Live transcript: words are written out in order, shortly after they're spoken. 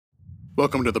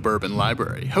Welcome to the Bourbon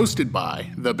Library, hosted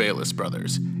by the Bayless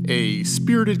Brothers. A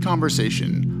spirited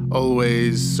conversation,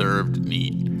 always served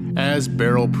neat, as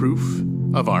barrel proof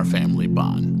of our family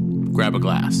bond. Grab a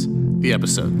glass. The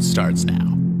episode starts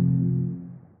now.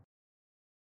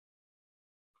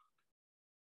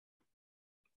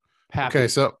 Pappy. Okay,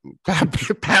 so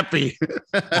Pappy.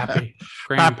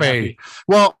 Pappy.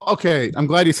 Well, okay, I'm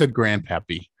glad you said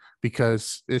Grandpappy,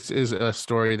 because this is a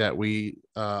story that we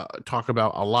talk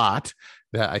about a lot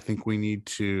that I think we need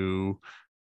to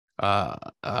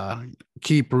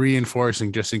keep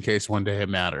reinforcing just in case one day it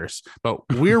matters. But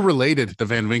we're related to the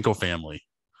Van Winkle family.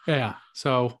 Yeah,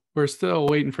 so we're still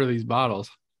waiting for these bottles.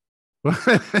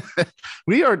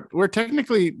 We're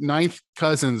technically ninth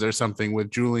cousins or something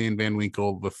with Julian Van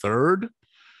Winkle the third.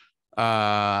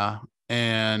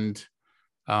 And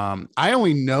I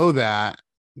only know that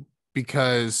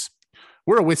because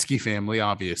we're a whiskey family,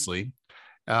 obviously.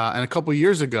 And a couple of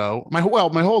years ago, my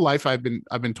whole life I've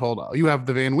been told you have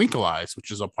the Van Winkle eyes,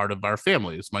 which is a part of our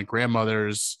family. It's my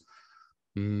grandmother's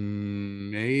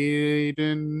maiden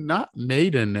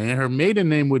name. Her maiden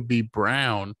name would be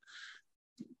Brown,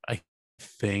 I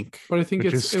think. But I think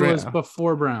it was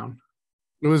before Brown.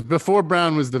 It was before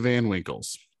Brown was the Van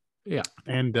Winkles. Yeah.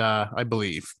 And I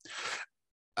believe.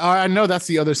 I know that's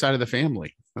the other side of the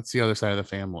family.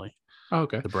 Oh,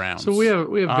 okay. The Browns. So we have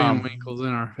Van Winkles in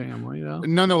our family, though.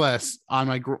 Nonetheless, on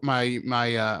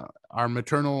our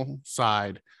maternal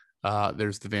side,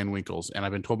 there's the Van Winkles, and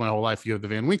I've been told my whole life you have the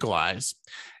Van Winkle eyes,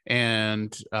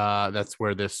 and that's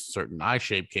where this certain eye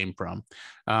shape came from.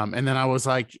 And then I was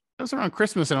like, it was around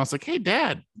Christmas, and I was like, hey,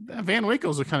 Dad, Van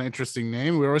Winkle's a kind of interesting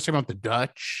name. We were always talking about the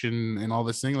Dutch and all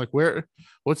this thing. Like,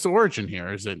 what's the origin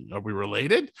here? Are we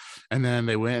related? And then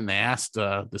they went and they asked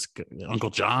this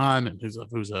Uncle John, and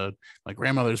who's my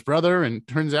grandmother's brother, and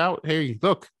turns out, hey,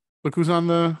 look who's on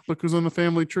the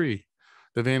family tree,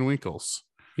 the Van Winkles.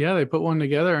 Yeah, they put one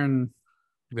together, and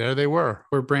there they were.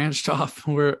 We're branched off.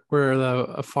 We're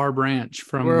a far branch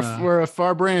from. We're a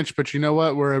far branch, but you know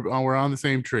what? We're on the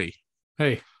same tree.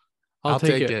 Hey, I'll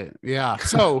take it. Yeah.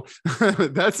 So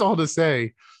that's all to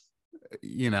say,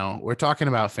 we're talking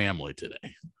about family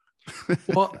today.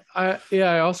 Well,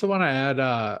 I also want to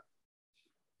add,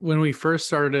 when we first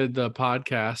started the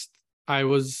podcast, I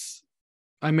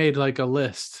made like a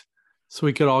list so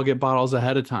we could all get bottles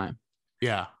ahead of time.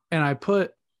 Yeah. And I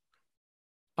put,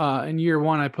 in year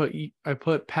one, I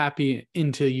put Pappy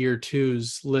into year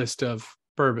two's list of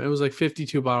bourbon. It was like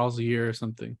 52 bottles a year or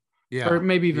something. Yeah. Or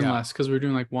maybe even less, because we're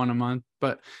doing like one a month.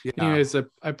 But anyways,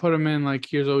 I put them in like,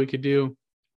 here's what we could do.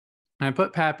 And I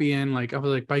put Pappy in, like, I was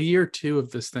like, by year two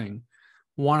of this thing,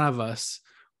 one of us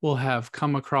will have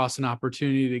come across an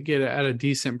opportunity to get it at a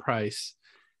decent price.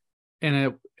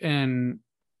 And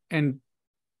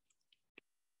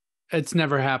it's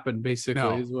never happened,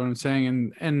 basically, is what I'm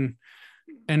saying.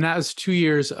 And that was 2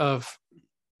 years of,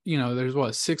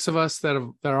 there's six of us that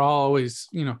are all always,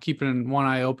 keeping one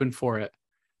eye open for it.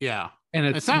 Yeah. And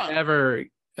it's never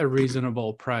a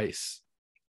reasonable price.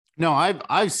 No,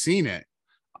 I've seen it.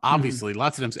 Obviously,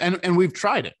 lots of times. And we've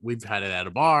tried it. We've had it at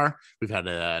a bar. We've had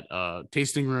it at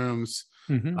tasting rooms,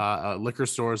 liquor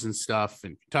stores and stuff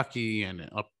in Kentucky and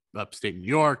upstate New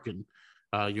York. And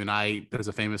you and I, there's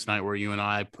a famous night where you and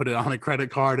I put it on a credit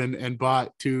card and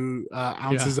bought 2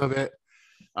 ounces of it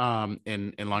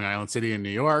in Long Island City in New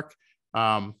York.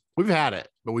 We've had it,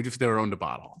 but we just never owned a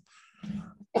bottle.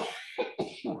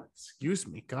 Excuse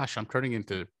me. Gosh, I'm turning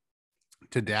into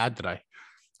Dad that I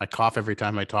cough every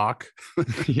time I talk.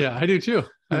 Yeah, I do too.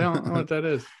 I don't know what that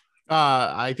is.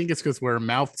 I think it's because we're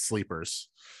mouth sleepers.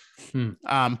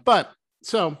 But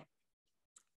so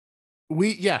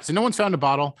no one's found a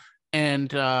bottle, and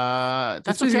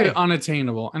that's okay.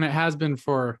 Unattainable, and it has been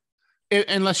for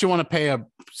unless you want to pay a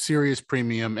serious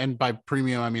premium, and by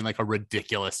premium I mean like a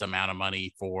ridiculous amount of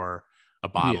money for a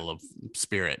bottle of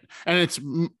spirit. And it's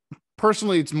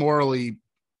personally, it's morally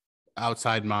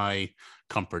outside my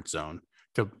comfort zone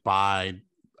to buy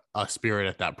a spirit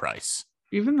at that price.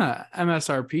 Even the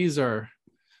MSRPs are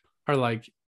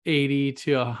like 80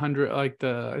 to 100. Like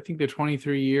I think the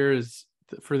 23 years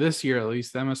for this year, at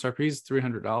least the MSRP is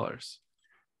 $300.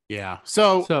 Yeah.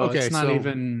 So okay,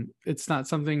 it's not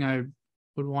something I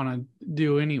would want to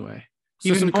do anyway,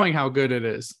 even knowing how good it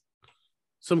is.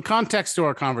 Some context to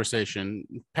our conversation.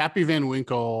 Pappy Van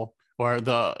Winkle, or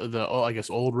I guess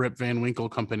Old Rip Van Winkle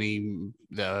Company,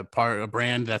 a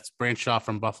brand that's branched off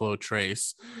from Buffalo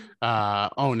Trace, now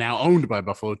owned by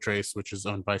Buffalo Trace, which is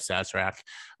owned by Sazerac.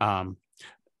 The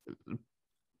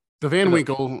Van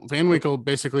Winkle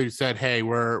basically said, hey,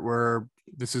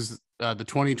 this is the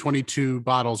 2022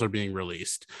 bottles are being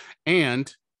released,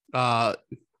 and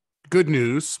good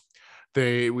news.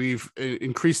 We've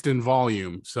increased in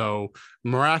volume. So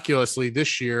miraculously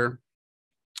this year,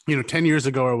 10 years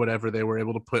ago or whatever, they were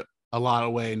able to put a lot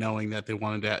away knowing that they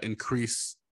wanted to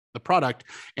increase the product,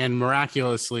 and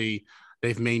miraculously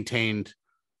they've maintained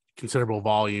considerable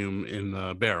volume in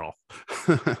the barrel.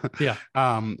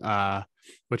 Yeah.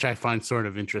 Which I find sort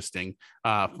of interesting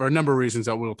for a number of reasons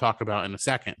that we'll talk about in a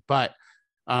second. But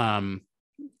and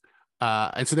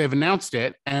so they've announced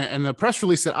it, and the press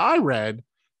release that I read,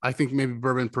 I think maybe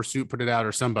Bourbon Pursuit put it out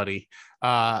or somebody.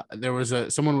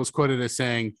 Someone was quoted as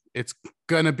saying it's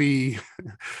gonna be,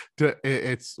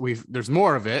 there's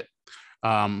more of it,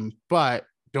 but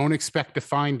don't expect to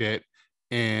find it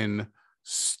in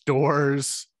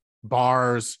stores,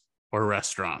 bars, or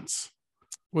restaurants.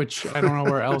 Which I don't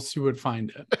know where else you would find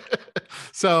it.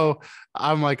 So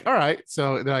I'm like, all right.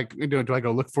 So like, do I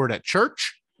go look for it at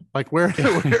church? Like where?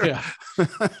 Yeah.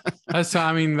 That's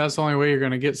the only way you're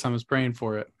going to get some is praying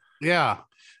for it. Yeah.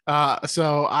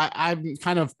 So I'm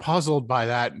kind of puzzled by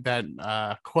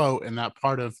that quote and that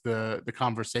part of the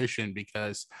conversation,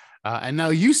 because and now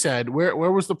you said where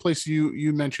was the place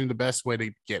you mentioned the best way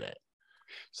to get it?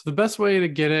 So the best way to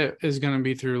get it is going to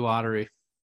be through lottery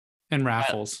and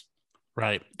raffles.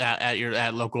 Right.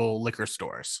 At local liquor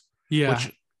stores. Yeah.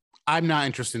 Which I'm not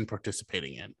interested in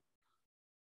participating in.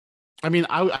 I mean,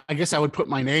 I guess I would put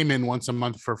my name in once a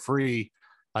month for free,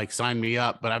 like sign me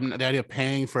up, but the idea of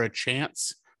paying for a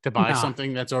chance to buy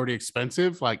something that's already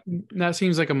expensive, like that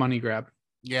seems like a money grab.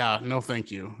 Yeah, no,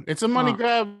 thank you. It's a money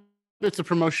grab. It's a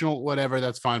promotional, whatever.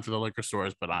 That's fine for the liquor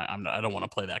stores, but I don't want to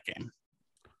play that game.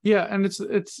 Yeah, and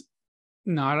it's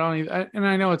no, I don't even. And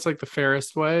I know it's like the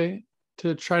fairest way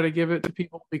to try to give it to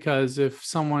people, because if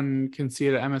someone can see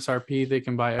it at MSRP, they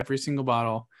can buy every single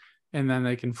bottle, and then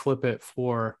they can flip it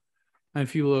for. And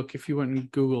if you went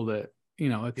and Googled it,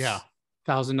 it's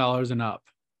 $1,000 and up.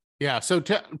 Yeah. So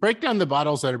break down the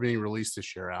bottles that are being released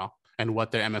this year, Al, and what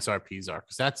their MSRPs are,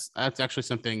 because that's actually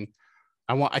something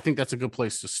I think that's a good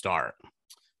place to start.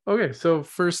 Okay, so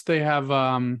first they have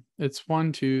it's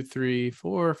 1, 2, 3,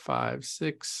 4, 5,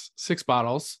 6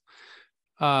 bottles.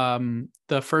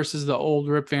 The first is the old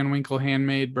Rip Van Winkle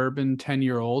handmade bourbon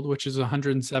 10-year-old, which is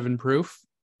 107 proof.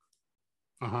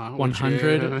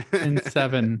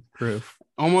 107 proof.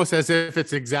 Almost as if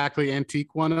it's exactly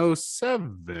antique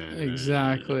 107.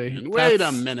 Exactly. Wait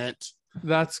a minute.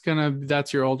 That's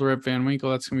your old Rip Van Winkle.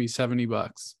 That's gonna be $70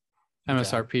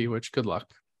 MSRP, okay. Which good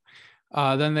luck.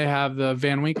 Then they have the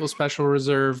Van Winkle Special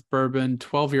Reserve Bourbon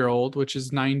 12-year-old, which is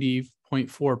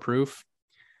 90.4 proof,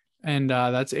 and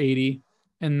that's 80.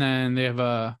 And then they have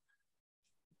a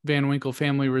Van Winkle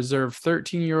Family Reserve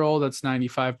 13-year-old, that's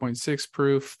 95.6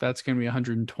 proof. That's going to be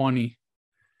 120.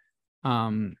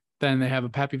 Then they have a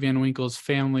Pappy Van Winkle's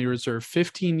Family Reserve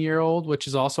 15-year-old, which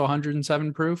is also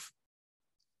 107 proof,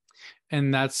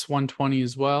 and that's 120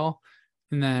 as well.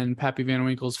 And then Pappy Van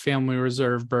Winkle's Family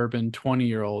Reserve Bourbon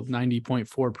 20-year-old,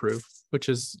 90.4 proof, which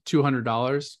is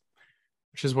 $200,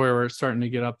 which is where we're starting to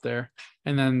get up there.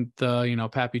 And then the,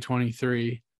 Pappy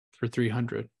 23 for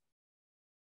 $300.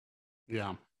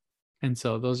 Yeah. And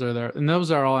so those are there. And those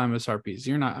are all MSRPs.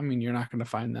 You're not going to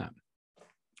find that.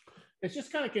 It's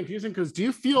just kind of confusing, because do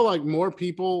you feel like more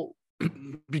people,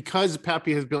 because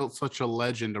Pappy has built such a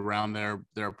legend around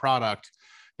their product,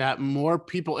 that more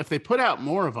people, if they put out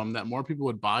more of them, that more people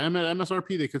would buy them at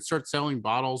MSRP? They could start selling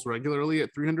bottles regularly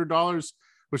at $300,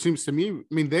 which seems to me,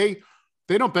 they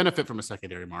don't benefit from a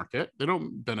secondary market. They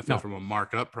don't benefit from a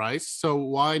markup price. So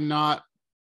why not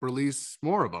release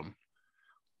more of them?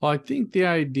 Well, I think the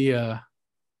idea,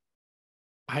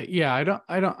 there's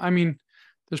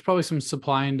probably some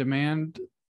supply and demand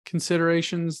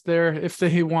considerations there. If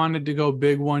they wanted to go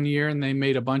big one year and they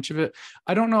made a bunch of it,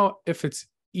 I don't know if it's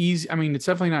easy. It's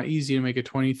definitely not easy to make a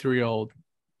 23-year-old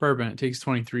bourbon. It takes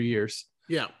 23 years.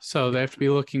 Yeah. So they have to be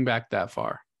looking back that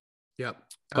far. Yep.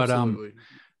 Absolutely.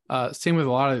 But same with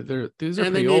a lot of these are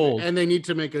pretty old. And they need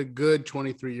to make a good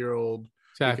 23-year-old.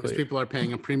 Exactly. Because people are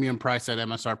paying a premium price at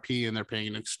MSRP, and they're paying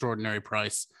an extraordinary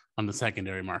price on the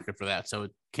secondary market for that. So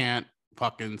it can't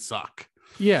fucking suck.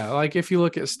 Yeah. Like if you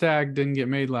look at Stag, didn't get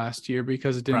made last year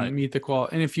because it didn't meet the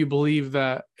quality. And if you believe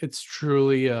that it's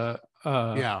truly a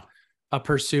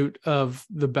pursuit of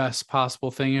the best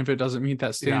possible thing, if it doesn't meet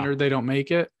that standard, they don't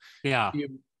make it. Yeah.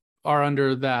 You are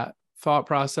under that thought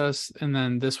process. And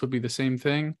then this would be the same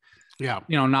thing. Yeah.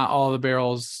 Not all the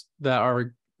barrels that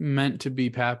are meant to be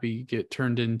Pappy get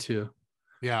turned into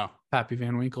Pappy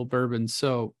Van Winkle bourbon.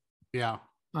 So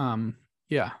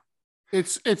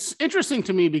it's interesting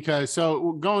to me, because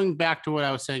so going back to what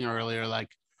I was saying earlier, like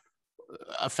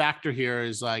a factor here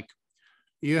is like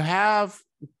you have,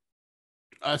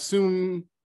 assume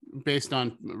based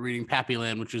on reading Pappy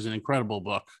Land, which is an incredible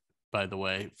book, by the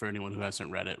way, for anyone who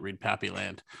hasn't read it, read Pappy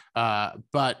Land.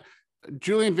 But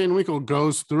Julian Van Winkle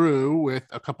goes through with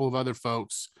a couple of other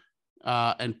folks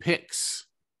and picks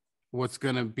what's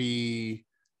going to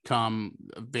become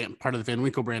part of the Van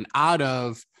Winkle brand out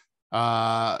of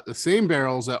the same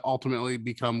barrels that ultimately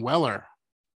become Weller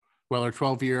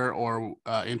 12-year or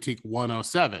Antique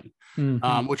 107,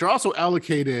 which are also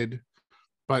allocated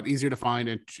but easier to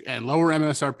find and lower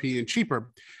MSRP and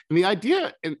cheaper. And the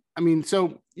idea, and I mean,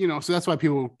 so that's why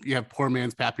you have poor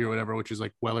man's Pappy or whatever, which is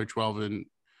like Weller 12 and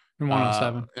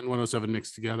 107 and 107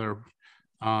 mixed together.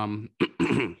 But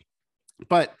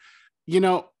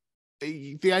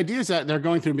the idea is that they're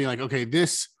going through and being like, okay,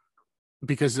 this,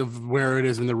 because of where it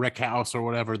is in the rick house or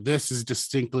whatever, this is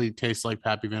distinctly tastes like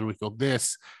Pappy Van Winkle.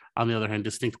 This, on the other hand,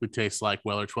 distinctly tastes like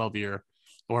Weller 12-year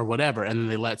or whatever. And then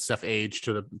they let stuff age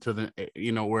to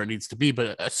the where it needs to be,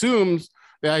 but I assume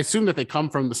that they come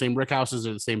from the same rick houses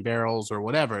or the same barrels or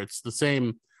whatever. It's the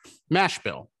same mash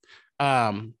bill.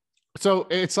 So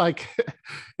it's like,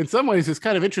 in some ways, it's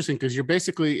kind of interesting because you're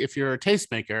basically, if you're a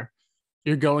tastemaker,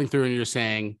 you're going through and you're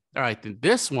saying, all right, then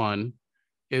this one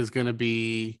is going to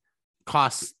be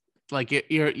cost like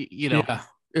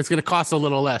it's going to cost a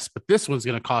little less, but this one's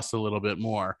going to cost a little bit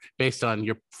more based on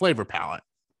your flavor palette.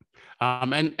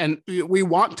 And we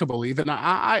want to believe, and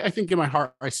I think in my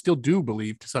heart, I still do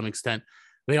believe to some extent,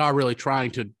 they are really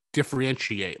trying to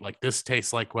differentiate, like this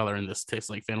tastes like Weller and this tastes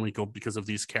like Van Winkle because of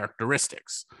these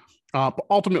characteristics. But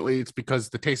ultimately, it's because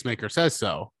the tastemaker says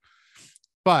so.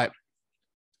 But,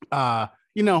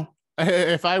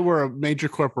 if I were a major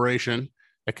corporation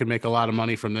that could make a lot of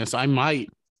money from this, I might,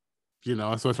 so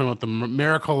I'm talking about the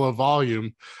miracle of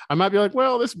volume. I might be like,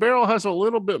 well, this barrel has a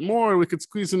little bit more. We could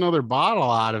squeeze another bottle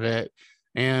out of it.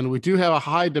 And we do have a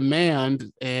high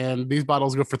demand. And these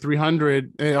bottles go for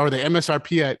 $300 or the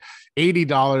MSRP at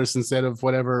 $80 instead of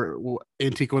whatever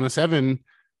Antique 107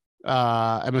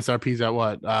 MSRP is at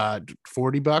what? $40,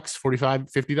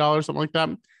 $45, $50, something like that.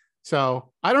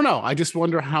 So I don't know. I just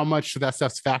wonder how much that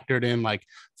stuff's factored in. Like,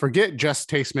 forget just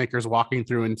tastemakers walking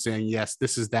through and saying, yes,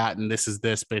 this is that, and this is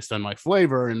this based on my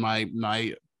flavor and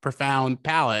my profound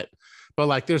palate. But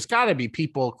like, there's got to be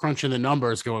people crunching the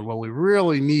numbers going, well, we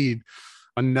really need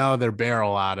another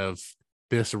barrel out of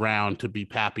this round to be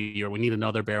Pappy, or we need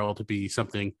another barrel to be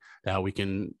something that we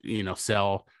can,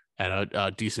 sell at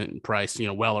a decent price,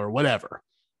 well, or whatever.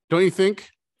 Don't you think?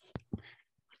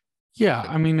 Yeah,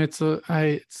 I mean, it's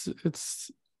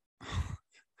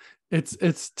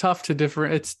tough to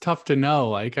different. It's tough to know.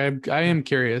 Like, I am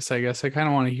curious. I guess I kind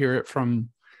of want to hear it from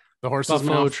the horse's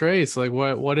Buffalo mouth. Trace. Like,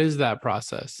 what is that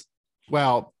process?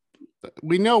 Well,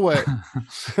 we know what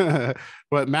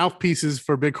what mouthpieces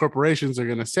for big corporations are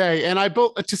going to say, and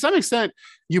to some extent,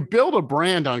 you build a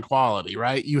brand on quality,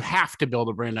 right? You have to build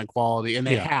a brand on quality, and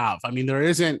they have. I mean, there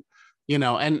isn't,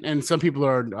 and some people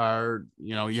are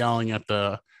yelling at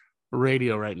the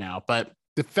radio right now, but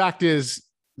the fact is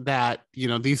that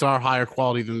these are higher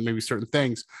quality than maybe certain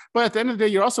things, but at the end of the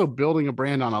day, you're also building a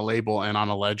brand on a label and on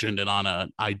a legend and on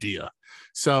an idea.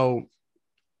 So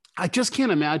I just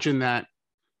can't imagine that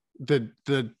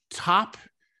the top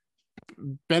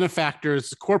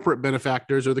benefactors, corporate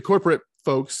benefactors, or the corporate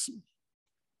folks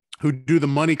who do the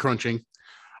money crunching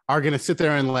are going to sit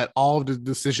there and let all of the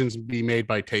decisions be made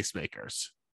by tastemakers.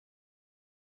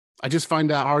 I just find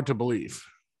that hard to believe.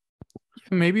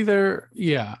 Maybe they're,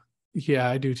 yeah,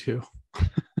 I do too.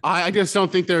 I just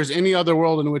don't think there's any other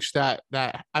world in which that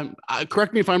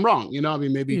correct me if I'm wrong. I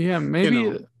mean,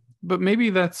 maybe, but maybe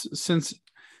that's since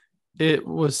it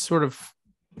was sort of,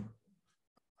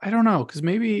 I don't know, because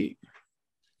maybe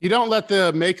you don't let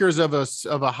the makers of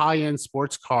a high-end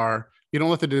sports car, you don't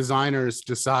let the designers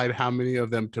decide how many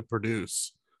of them to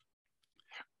produce.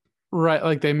 Right,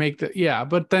 like they make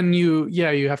but then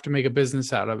you have to make a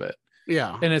business out of it.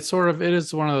 Yeah. And it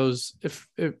is one of those,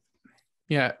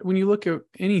 when you look at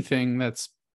anything that's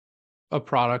a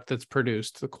product that's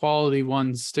produced, the quality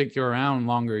ones stick around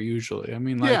longer usually. I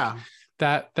mean,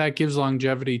 that gives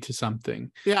longevity to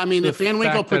something. Yeah, I mean, if Van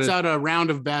Winkle puts out a round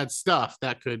of bad stuff,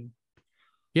 that could.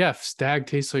 Yeah, if Stag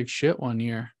tastes like shit one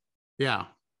year. Yeah.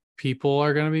 People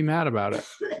are going to be mad about it.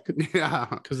 Yeah.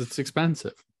 Because it's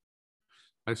expensive.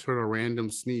 I just heard a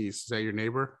random sneeze. Is that your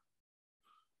neighbor?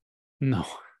 No.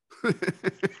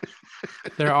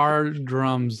 There are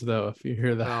drums, though, if you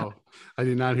hear that. Oh, I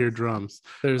did not hear drums.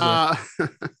 There's a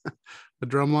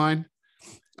drum line.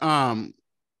 I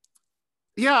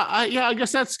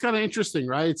guess that's kind of interesting,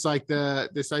 right? It's like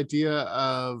this idea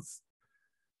of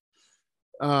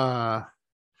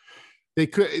they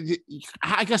could,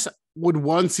 I guess would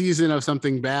one season of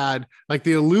something bad, like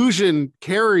the illusion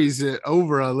carries it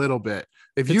over a little bit.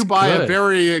 If you buy a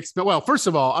very expensive, well, first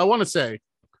of all, I want to say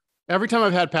every time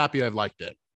I've had Pappy, I've liked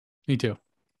it. Me too.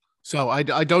 So I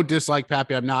don't dislike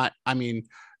Pappy.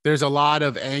 There's a lot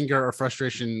of anger or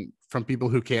frustration from people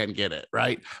who can't get it,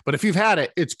 right? But if you've had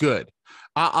it, it's good.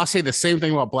 I'll say the same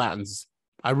thing about Blanton's.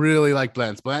 I really like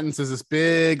Blanton's. Blanton's is this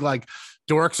big, like,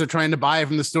 dorks are trying to buy it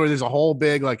from the store. There's a whole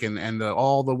big, like,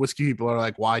 all the whiskey people are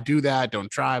like, why do that? Don't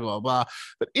try, blah, blah.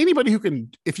 But anybody who can,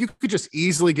 if you could just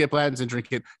easily get Blanton's and drink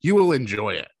it, you will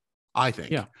enjoy it, I think.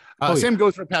 Yeah. Same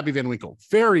goes for Pappy Van Winkle.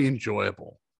 Very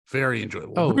enjoyable. Very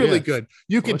enjoyable. Oh, really good.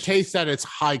 You can taste that it's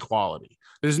high quality.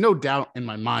 There's no doubt in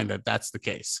my mind that that's the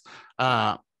case.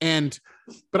 But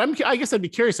I guess I'd be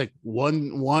curious, like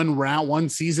one round, one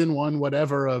season, one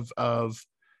whatever of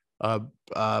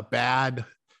bad,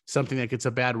 something that gets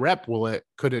a bad rep.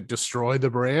 Could it destroy the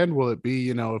brand? Will it be,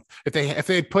 if they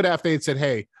had said,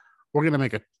 hey, we're going to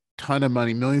make a ton of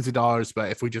money, millions of dollars,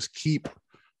 but if we just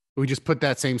put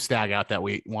that same stag out that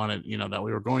we wanted, that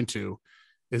we were going to,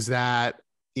 is that,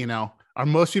 are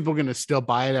most people going to still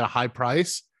buy it at a high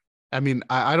price? I mean,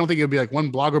 I don't think it'd be like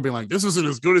one blogger being like, this isn't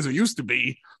as good as it used to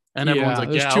be. And everyone's like,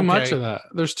 there's too much of that.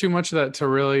 There's too much of that to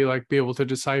really like be able to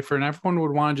decipher. And everyone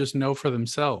would want to just know for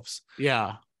themselves.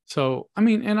 Yeah. So, I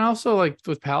mean, and also like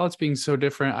with palates being so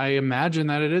different, I imagine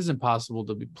that it is impossible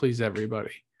to please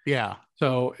everybody. Yeah.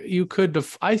 So you could,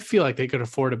 I feel like they could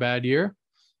afford a bad year.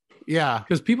 Yeah.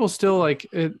 Because people still like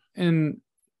it in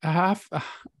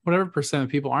whatever percent of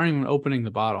people aren't even opening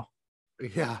the bottle.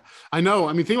 Yeah, I know.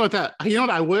 I mean, think about that. You know what?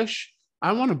 I wish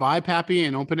I want to buy Pappy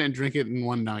and open it and drink it in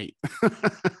one night.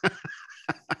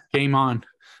 Game on.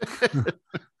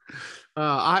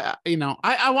 I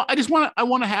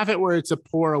want to have it where it's a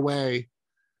pour away,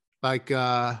 like,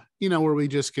 where we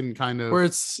just can kind of, where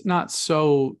it's not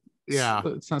so, yeah,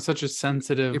 it's not such a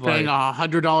sensitive, you're paying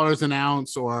 $100 an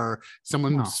ounce or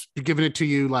someone's giving it to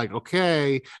you. Like,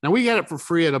 okay, now we get it for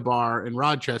free at a bar in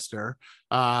Rochester.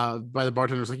 By the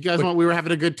bartenders, like, you guys we were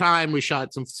having a good time. We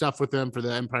shot some stuff with them for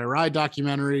the Empire Ride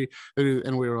documentary,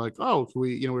 and we were like, oh,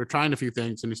 we were trying a few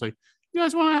things, and he's like, you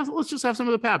guys want to let's just have some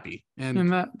of the Pappy,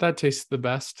 and that tastes the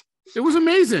best. It was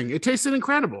amazing. It tasted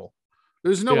incredible.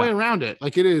 There's no way around it.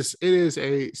 Like, it is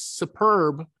a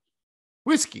superb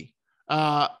whiskey,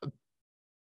 but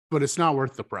it's not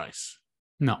worth the price.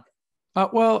 No.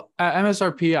 Well, at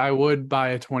MSRP, I would buy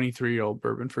a 23-year-old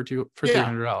bourbon for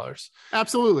 $300.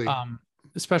 Absolutely.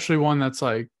 Especially one that's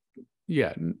like,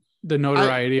 the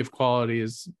notoriety of quality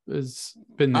is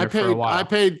been there for a while. I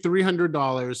paid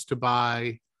 $300 to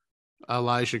buy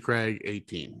Elijah Craig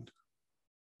 18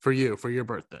 for your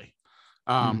birthday.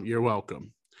 You're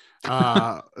welcome.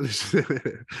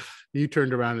 You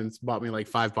turned around and bought me like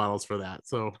 5 bottles for that.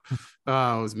 So it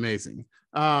was amazing.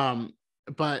 And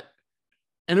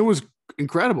it was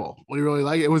incredible. We really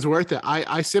like it. It was worth it.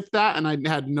 I sipped that and I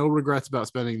had no regrets about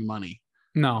spending the money.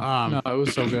 No, it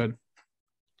was so good.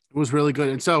 It was really good.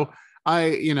 And so I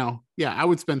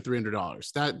would spend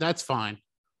 $300. That's fine.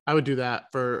 I would do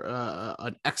that for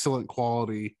an excellent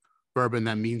quality bourbon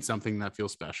that means something, that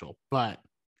feels special. But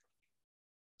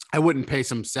I wouldn't pay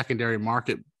some secondary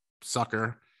market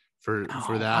sucker for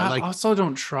that. I also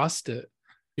don't trust it.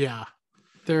 Yeah.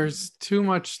 There's too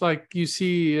much, like you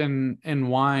see in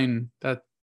wine, that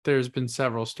there's been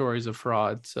several stories of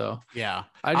fraud. So yeah,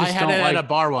 I had it at a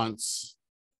bar once.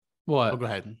 What? Oh, go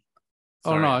ahead.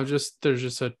 Sorry. Oh no,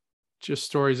 there's just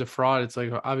stories of fraud. It's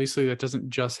like, obviously that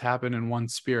doesn't just happen in one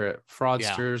spirit.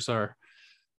 Fraudsters are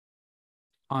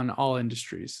on all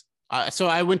industries. So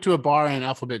I went to a bar in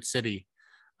Alphabet City,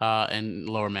 in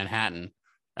Lower Manhattan.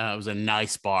 It was a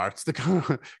nice bar. It's the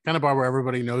kind of bar where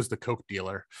everybody knows the coke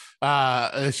dealer.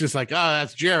 It's just like, oh,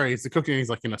 that's Jerry. It's the coke dealer. He's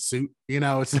like in a suit,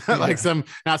 It's not like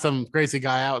some crazy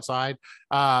guy outside.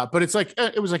 But it's like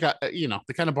it was like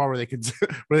the kind of bar where they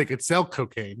could sell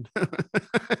cocaine.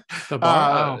 The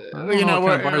bar, what kind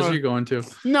of bars are you going to?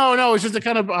 No, it's just the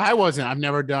kind of, I've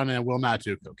never done and will not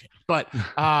do cocaine. But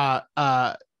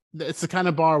it's the kind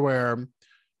of bar where,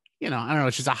 I don't know,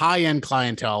 it's just a high-end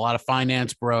clientele, a lot of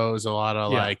finance bros, a lot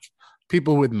of like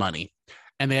people with money.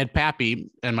 And they had Pappy,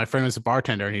 and my friend was a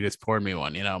bartender, and he just poured me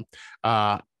one,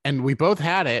 and we both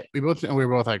had it. We were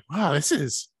both like, wow, this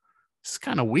is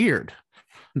kind of weird.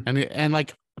 and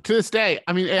like, to this day,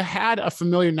 I mean, it had a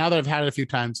familiar, now that I've had it a few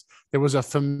times, there was a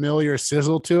familiar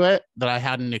sizzle to it that I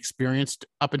hadn't experienced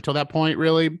up until that point,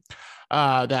 really.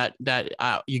 That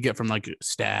you get from like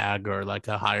Stag or like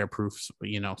a higher proof,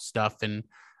 stuff. And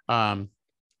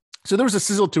so there was a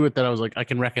sizzle to it that I was like, I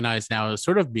can recognize now as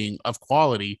sort of being of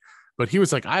quality, but he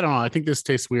was like, I don't know, I think this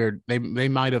tastes weird. They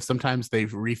might have, sometimes they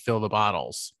refill the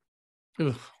bottles.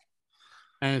 Ugh.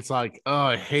 And it's like, oh,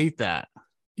 I hate that.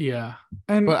 Yeah.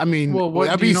 And But I mean, well, what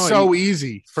that'd do you be know? so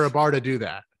easy for a bar to do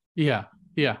that. Yeah.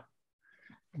 Yeah.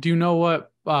 Do you know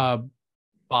what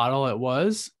bottle it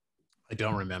was? I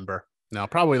don't remember. No,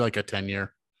 probably like a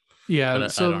 10-year, Yeah. but I don't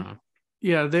So know.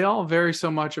 yeah, they all vary so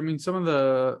much. I mean, some of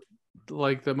the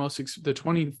like the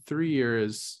 23 year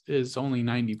is only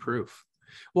 90 proof.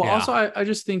 Well, Yeah. also I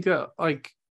just think that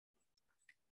like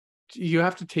you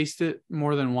have to taste it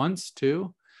more than once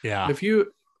too. Yeah. If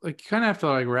you like, you kind of have to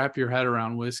like wrap your head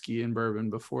around whiskey and bourbon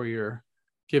before you're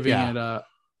giving Yeah. it a,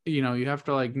 you have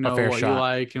to like A know fair what you shot.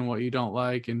 like and what you don't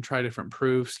like and try different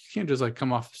proofs. You can't just like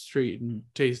come off the street and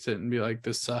taste it and be like,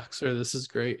 this sucks or this is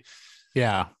great.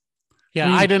 Yeah. I Yeah.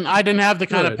 mean, I didn't have the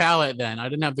kind of good. palate then. I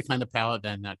didn't have the kind of palate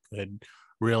then that could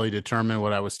really determine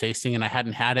what I was tasting. And I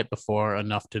hadn't had it before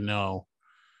enough to know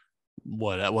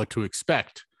what to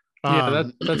expect. Yeah,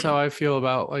 Um, that's how I feel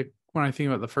about like when I think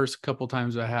about the first couple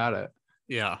times I had it.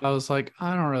 yeah. I was like,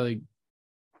 I don't really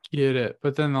get it.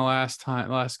 But then the last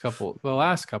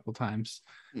couple times,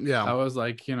 Yeah. I was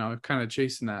like, kind of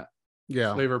chasing that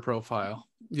Yeah. flavor profile.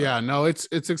 Yeah, no, it's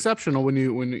exceptional when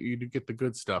you get the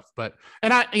good stuff. But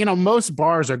and most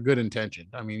bars are good intentioned.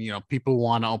 I mean, people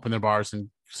want to open their bars and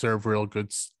serve real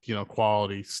good,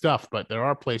 quality stuff. But there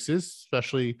are places,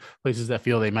 especially places that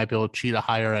feel they might be able to cheat a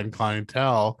higher end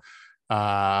clientele,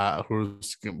 who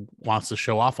wants to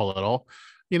show off a little.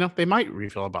 They might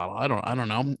refill a bottle. I don't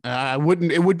know. I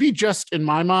wouldn't. It would be just in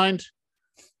my mind.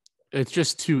 It's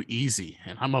just too easy,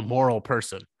 and I'm a moral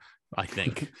person, I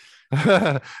think.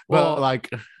 But Well, like,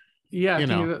 yeah, I you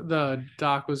think know, the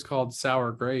doc was called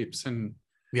Sour Grapes, and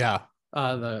yeah,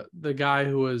 the guy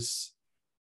he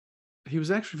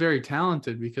was actually very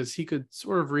talented because he could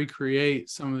sort of recreate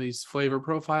some of these flavor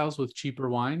profiles with cheaper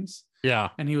wines, yeah,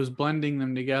 and he was blending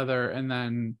them together, and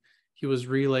then he was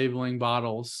relabeling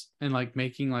bottles and like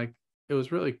making like it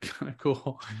was really kind of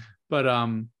cool. But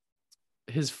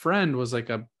his friend was like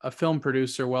a film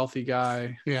producer, wealthy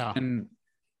guy, yeah, and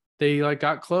they like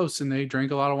got close and they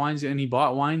drank a lot of wines and he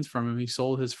bought wines from him. He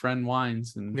sold his friend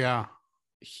wines and yeah,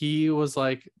 he was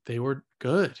like, they were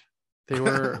good. They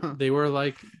were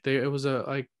like, it was a,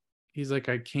 like, he's like,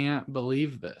 I can't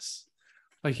believe this.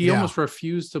 Like he yeah, almost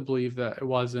refused to believe that it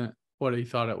wasn't what he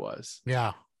thought it was.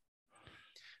 yeah.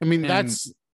 I mean, And,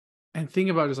 that's and think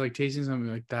about just like tasting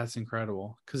something like that's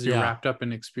incredible because you're yeah, wrapped up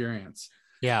in experience.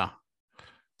 yeah.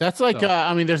 That's like, So,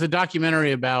 I mean, there's a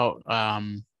documentary about,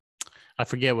 I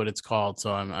forget what it's called,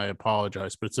 so I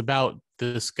apologize, but it's about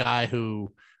this guy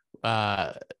who,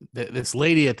 this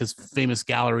lady at this famous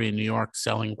gallery in New York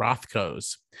selling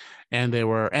Rothkos, and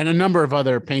and a number of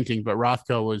other paintings, but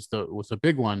Rothko was a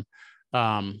big one,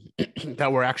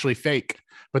 that were actually fake,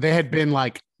 but they had been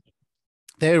like,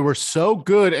 they were so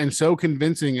good and so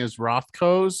convincing as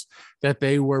Rothkos that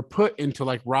they were put into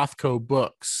like Rothko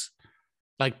books,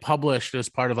 like published as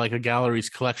part of like a gallery's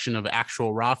collection of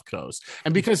actual Rothkos.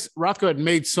 And because Rothko had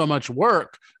made so much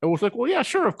work, it was like, well, yeah,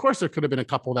 sure, of course there could have been a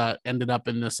couple that ended up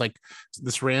in this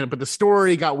random, but the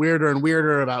story got weirder and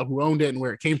weirder about who owned it and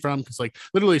where it came from. Because like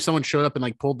literally someone showed up and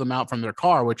like pulled them out from their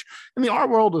car, which in the art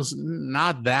world is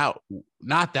not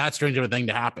that strange of a thing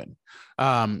to happen.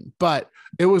 But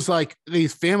it was like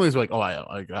these families were like, oh,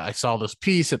 I saw this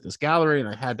piece at this gallery and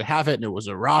I had to have it, and it was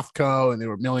a Rothko, and they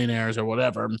were millionaires or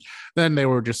whatever. And then they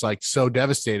were just like so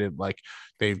devastated, like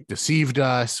they deceived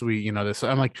us. This.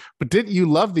 I'm like, but didn't you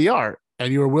love the art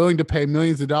and you were willing to pay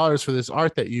millions of dollars for this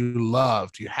art that you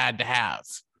loved? You had to have.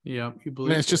 yeah, you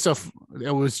believe And it's just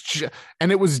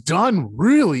and it was done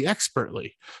really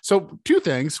expertly. So two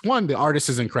things: one, the artist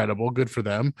is incredible, good for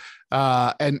them,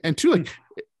 and two, like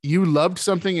you loved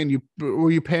something, and were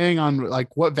you paying on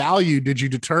like what value did you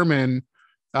determine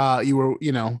you were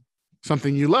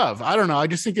something you love? I don't know. I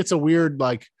just think it's a weird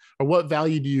like, or what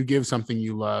value do you give something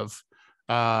you love?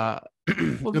 Well,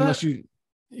 unless you,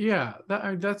 yeah,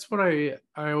 that's what I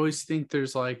always think.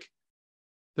 There's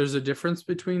a difference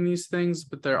between these things,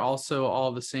 but they're also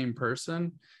all the same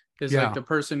person. Is yeah, like the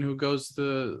person who goes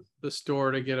to the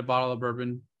store to get a bottle of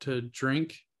bourbon to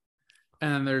drink,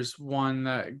 and then there's one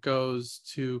that goes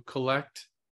to collect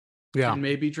yeah, and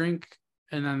maybe drink,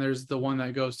 and then there's the one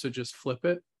that goes to just flip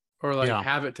it or like yeah.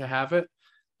 have it to have it.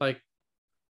 Like,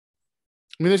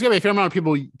 I mean, there's gonna be a fair amount of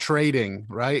people trading,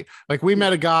 right? Like we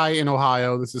met a guy in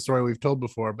Ohio. This is a story we've told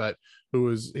before, but he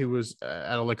was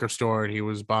at a liquor store and he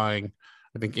was buying,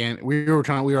 I think, and we were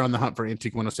on the hunt for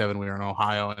Antique 107. We were in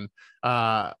Ohio, and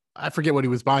I forget what he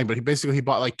was buying, but he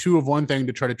bought like two of one thing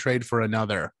to try to trade for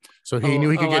another. So he knew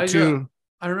he could get two.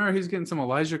 I remember he's getting some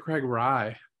Elijah Craig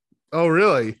rye. Oh,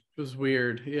 really? It was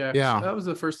weird. Yeah. Yeah. That was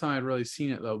the first time I'd really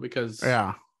seen it though, because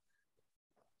yeah,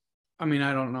 I mean,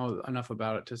 I don't know enough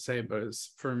about it to say, but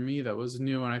for me, that was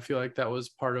new. And I feel like that was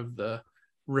part of the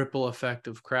ripple effect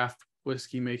of craft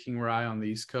whiskey making rye on the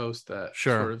East Coast, that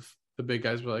sort of the big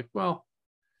guys were like, well,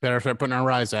 better start putting our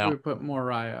rye out. We put more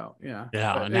rye out. Yeah.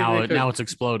 Yeah. Now it's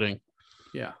exploding.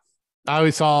 Yeah. I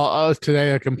always saw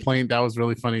today a complaint that was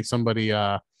really funny. Somebody,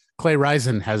 Clay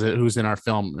Risen who's in our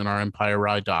film, in our Empire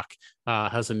Rye doc,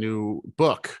 has a new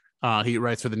book. He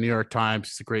writes for the New York Times.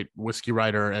 He's a great whiskey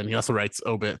writer, and he also writes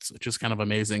obits, which is kind of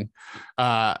amazing.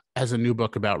 Has a new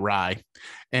book about rye,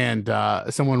 and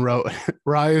someone wrote,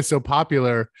 "Rye is so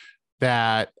popular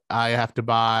that I have to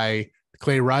buy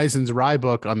Clay Risen's rye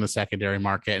book on the secondary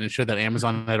market," and it showed that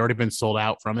Amazon had already been sold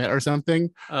out from it or something.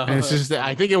 And it's just,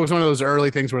 I think it was one of those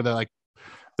early things where they're like,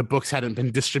 the books hadn't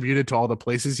been distributed to all the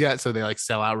places yet, so they like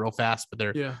sell out real fast, but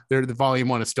they're the volume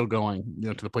one is still going,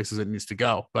 to the places it needs to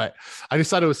go. But I just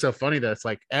thought it was so funny that it's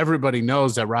like everybody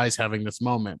knows that rye's having this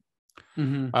moment.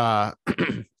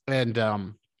 Mm-hmm.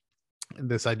 And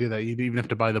this idea that you even have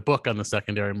to buy the book on the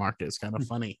secondary market is kind of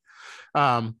funny.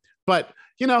 But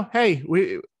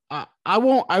hey, I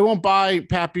won't buy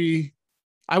Pappy.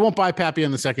 I won't buy Pappy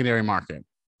on the secondary market.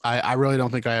 I really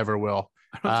don't think I ever will.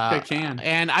 I don't think I can.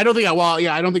 And I don't think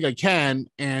I don't think I can.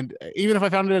 And even if I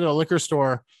found it at a liquor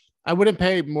store, I wouldn't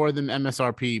pay more than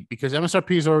MSRP, because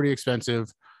MSRP is already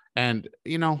expensive. And,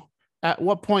 at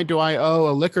what point do I owe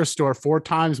a liquor store 4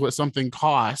 times what something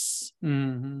costs?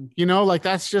 Mm-hmm. Like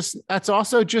that's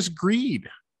also just greed.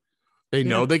 They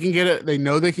know they can get it. They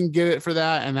know they can get it for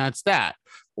that. And that's that.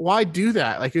 Why do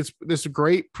that? Like, it's this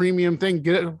great premium thing.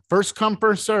 Get it first come,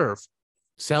 first serve.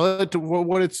 Sell it to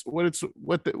what it's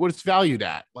valued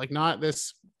at. Like, not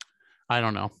this. I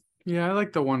don't know. Yeah, I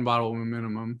like the 1 bottle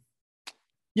minimum.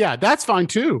 Yeah, that's fine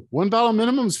too. 1 bottle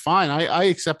minimum is fine. I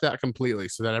accept that completely,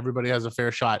 so that everybody has a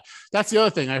fair shot. That's the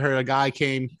other thing. I heard a guy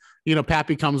came.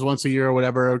 Pappy comes once a year or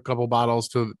whatever, a couple bottles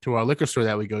to our liquor store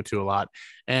that we go to a lot,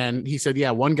 and he said,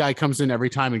 "Yeah, one guy comes in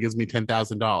every time and gives me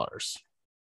 $10,000."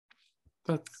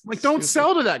 That's like, don't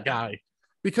sell to that guy,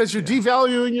 because you're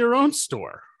devaluing your own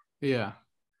store. Yeah.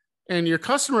 And your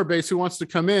customer base who wants to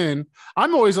come in,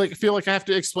 I'm always like, feel like I have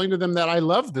to explain to them that I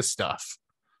love this stuff,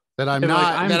 that I'm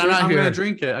not, I'm going to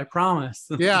drink it. I promise.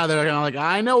 Yeah. They're kind of like,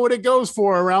 I know what it goes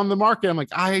for around the market. I'm like,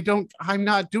 I'm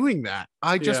not doing that.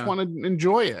 I just want to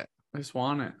enjoy it. I just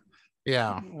want it.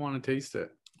 Yeah. I want to taste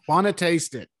it.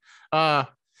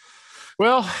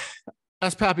 Well,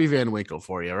 that's Pappy Van Winkle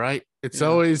for you, right? It's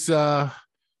always,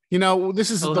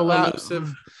 this is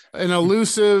an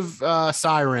elusive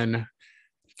siren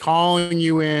calling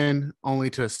you in only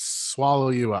to swallow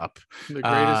you up. The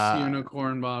greatest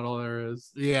unicorn bottle there is.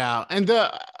 Yeah. And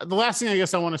the last thing I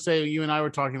guess I want to say, you and I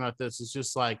were talking about this, is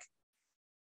just like,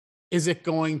 is it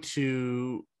going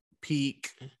to peak?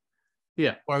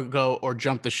 Yeah. Or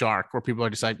jump the shark, where people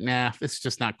are just like, nah, it's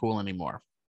just not cool anymore.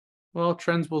 Well,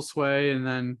 trends will sway, and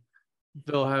then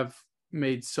they'll have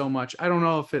made so much. I don't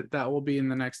know if that will be in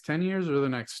the next 10 years or the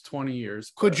next 20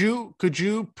 years. Could you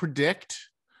predict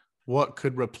what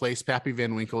could replace Pappy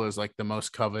Van Winkle as like the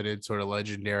most coveted sort of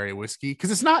legendary whiskey?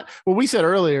 Because it's not what we said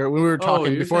earlier when we were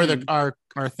talking before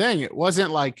our thing. It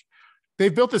wasn't like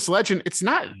they've built this legend. It's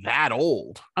not that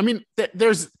old. I mean,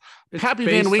 there's Pappy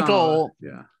Van Winkle.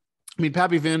 I mean,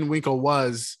 Pappy Van Winkle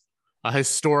was a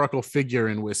historical figure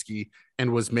in whiskey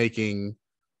and was making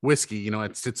whiskey,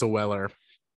 at Stitzelweller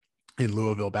in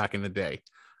Louisville back in the day.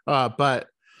 But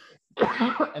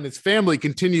and his family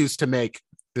continues to make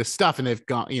this stuff, and they've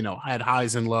gone, had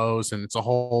highs and lows, and it's a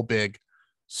whole big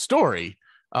story.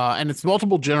 And it's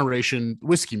multiple generation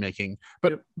whiskey making.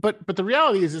 But the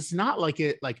reality is, it's not like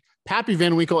Pappy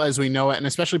Van Winkle as we know it, and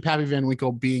especially Pappy Van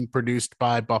Winkle being produced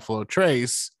by Buffalo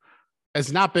Trace,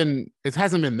 hasn't been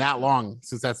that long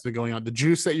since that's been going on. The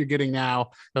juice that you're getting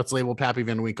now that's labeled Pappy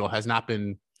Van Winkle has not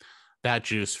been that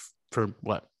juice for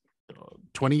what,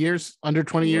 20 years, under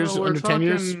 20 years, under 10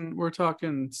 years.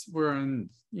 We're in,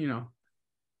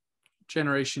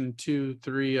 generation 2,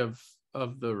 3 of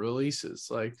the releases.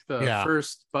 Like the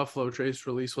first Buffalo Trace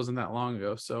release wasn't that long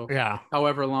ago. So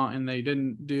however long, and they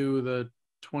didn't do the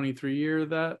 23 year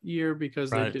that year because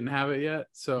they didn't have it yet.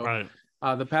 So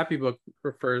the Pappy book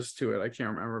refers to it. I can't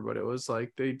remember, but it was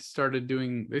like they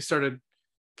started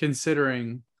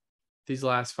considering these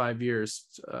last 5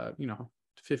 years,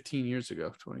 15 years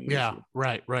ago, 20 years ago.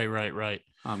 Right.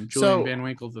 Julian Van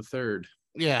Winkle the third.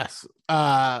 Yes.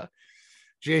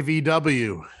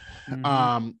 JVW.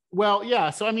 Mm-hmm. Well, yeah.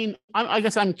 So, I mean, I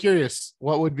guess I'm curious,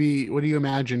 what do you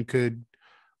imagine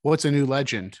what's a new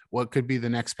legend? What could be the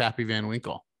next Pappy Van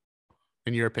Winkle,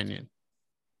 in your opinion?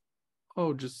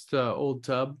 Oh, just Old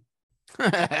Tub.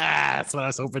 That's what I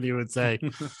was hoping you would say.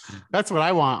 That's what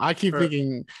I want. I keep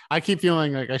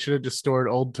feeling like I should have just stored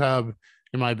Old Tub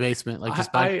in my basement, like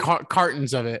just buy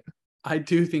cartons of it. I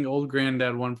do think Old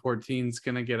Granddad 114 is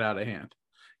going to get out of hand.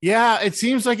 Yeah, it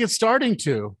seems like it's starting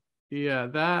to. Yeah,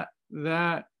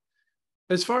 that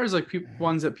as far as like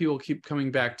ones that people keep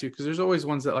coming back to, because there's always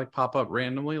ones that like pop up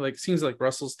randomly. Like seems like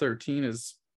Russell's 13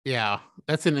 is. Yeah,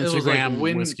 that's an Instagram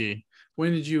whiskey.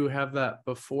 When did you have that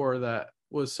before that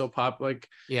was so popular? Like,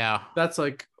 yeah, that's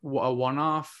like a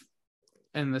one-off.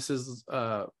 And this is,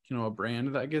 a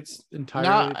brand that gets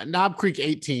entirely. Knob Creek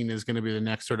 18 is going to be the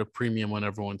next sort of premium one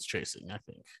everyone's chasing, I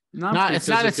think. It's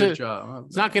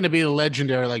not going to be a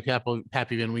legendary like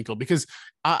Pappy Van Winkle because,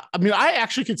 I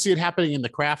actually could see it happening in the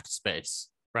craft space,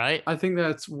 right? I think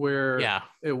that's where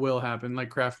it will happen, like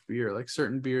craft beer, like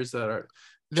certain beers that are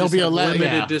there'll be a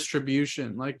limited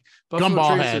distribution, like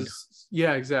Gumball Head.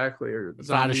 Yeah, exactly. Or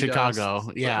out of Chicago.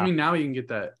 Dust. Yeah, I mean now you can get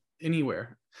that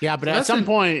anywhere. Yeah, but at some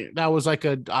point that was like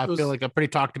I feel like a pretty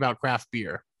talked about craft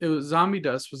beer. It was Zombie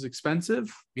Dust was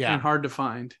expensive and hard to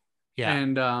find. Yeah.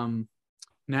 And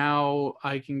now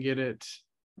I can get it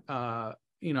at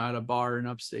a bar in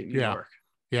upstate New York.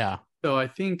 Yeah. So I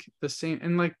think the same,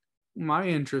 and like my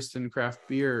interest in craft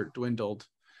beer dwindled.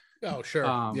 Oh, sure.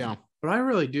 But I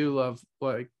really do love,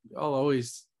 like,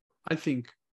 I think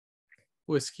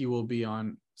whiskey will be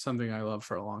on something I love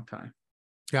for a long time.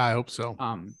 Yeah, I hope so.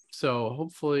 So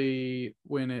hopefully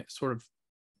when it sort of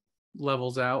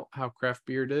levels out how craft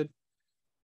beer did,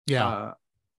 it'll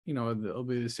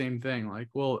be the same thing. Like,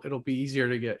 it'll be easier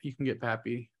to get. You can get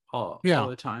Pappy all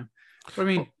the time. But I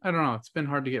mean, I don't know. It's been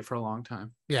hard to get for a long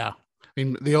time. Yeah. I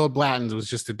mean, the old Blatton's was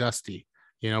just a dusty.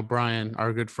 Brian,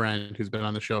 our good friend who's been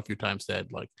on the show a few times,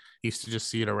 said like he used to just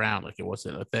see it around like it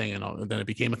wasn't a thing, and then it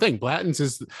became a thing. Blatton's,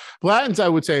 I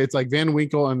would say it's like Van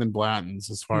Winkle and then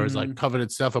Blatton's as far as like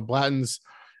coveted stuff. But Blatton's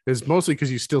is mostly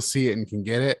because you still see it and can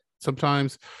get it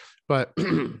sometimes. But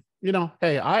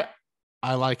hey, I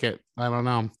like it. I don't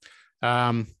know.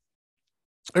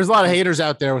 There's a lot of haters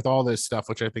out there with all this stuff,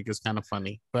 which I think is kind of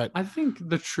funny. But I think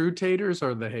the true taters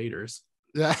are the haters.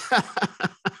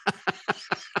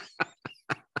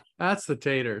 That's the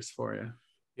taters for you.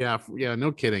 Yeah,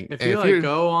 no kidding. If you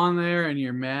go on there and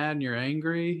you're mad and you're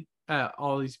angry at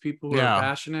all these people who are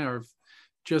passionate or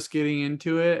just getting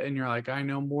into it, and you're like, I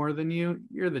know more than you,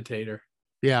 you're the tater.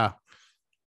 Yeah.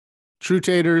 True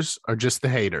taters are just the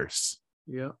haters.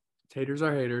 Yep. Taters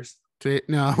are haters.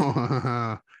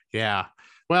 No. Yeah.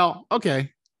 Well,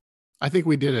 okay. I think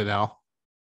we did it, Al.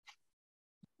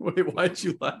 Wait, why'd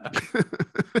you laugh?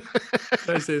 Did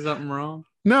I say something wrong?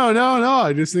 No.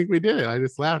 I just think we did it. I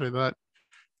just laughed. I thought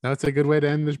that's a good way to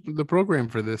end the program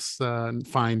for this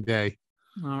fine day.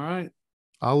 All right.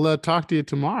 I'll talk to you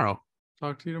tomorrow.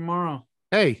 Talk to you tomorrow.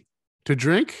 Hey, to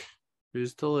drink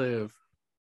is to live.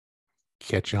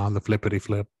 Catch you on the flippity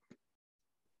flip.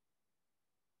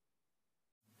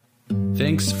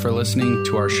 Thanks for listening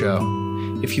to our show.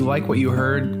 If you like what you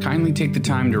heard, kindly take the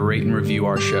time to rate and review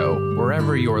our show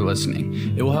wherever you're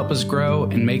listening. It will help us grow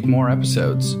and make more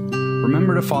episodes.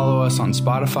 Remember to follow us on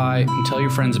Spotify and tell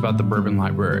your friends about the Bourbon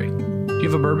Library. Do you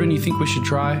have a bourbon you think we should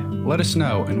try? Let us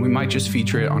know, and we might just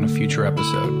feature it on a future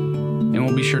episode. And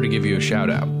we'll be sure to give you a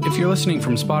shout out. If you're listening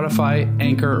from Spotify,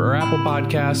 Anchor, or Apple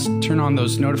Podcasts, turn on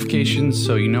those notifications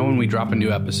so you know when we drop a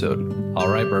new episode. All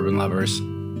right, bourbon lovers.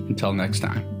 Until next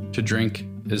time, to drink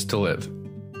is to live.